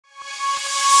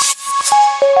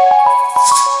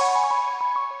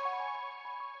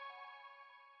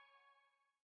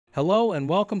Hello and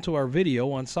welcome to our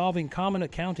video on solving common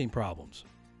accounting problems.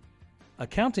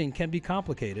 Accounting can be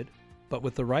complicated, but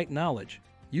with the right knowledge,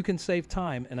 you can save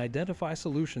time and identify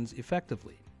solutions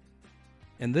effectively.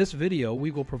 In this video,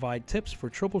 we will provide tips for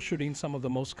troubleshooting some of the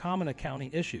most common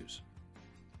accounting issues.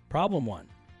 Problem 1.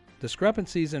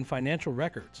 Discrepancies in financial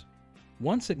records.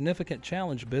 One significant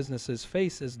challenge businesses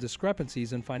face is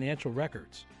discrepancies in financial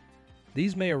records.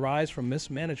 These may arise from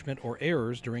mismanagement or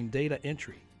errors during data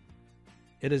entry.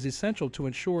 It is essential to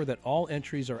ensure that all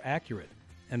entries are accurate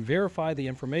and verify the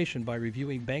information by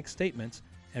reviewing bank statements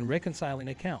and reconciling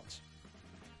accounts.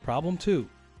 Problem 2.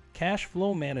 Cash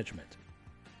flow management.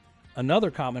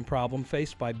 Another common problem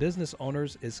faced by business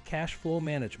owners is cash flow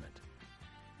management.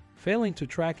 Failing to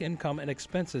track income and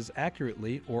expenses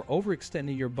accurately or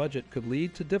overextending your budget could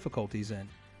lead to difficulties in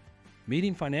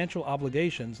meeting financial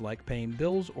obligations like paying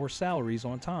bills or salaries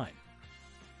on time.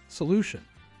 Solution.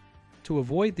 To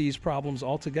avoid these problems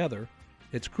altogether,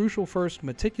 it's crucial first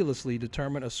meticulously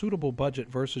determine a suitable budget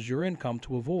versus your income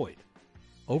to avoid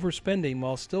overspending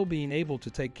while still being able to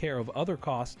take care of other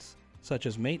costs such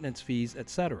as maintenance fees,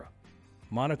 etc.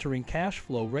 Monitoring cash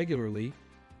flow regularly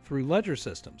through ledger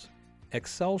systems,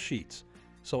 Excel sheets,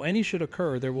 so any should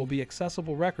occur there will be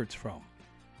accessible records from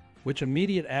which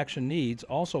immediate action needs,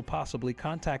 also possibly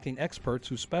contacting experts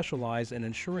who specialize in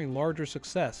ensuring larger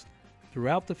success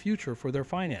throughout the future for their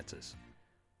finances.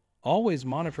 Always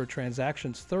monitor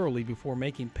transactions thoroughly before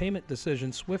making payment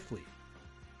decisions swiftly.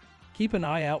 Keep an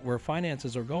eye out where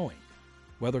finances are going,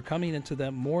 whether coming into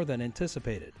them more than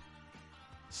anticipated.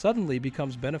 Suddenly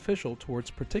becomes beneficial towards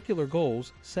particular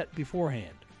goals set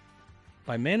beforehand.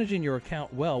 By managing your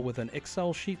account well with an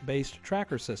Excel sheet-based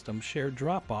tracker system, shared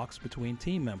Dropbox between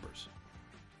team members.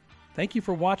 Thank you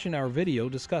for watching our video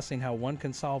discussing how one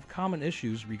can solve common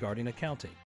issues regarding accounting.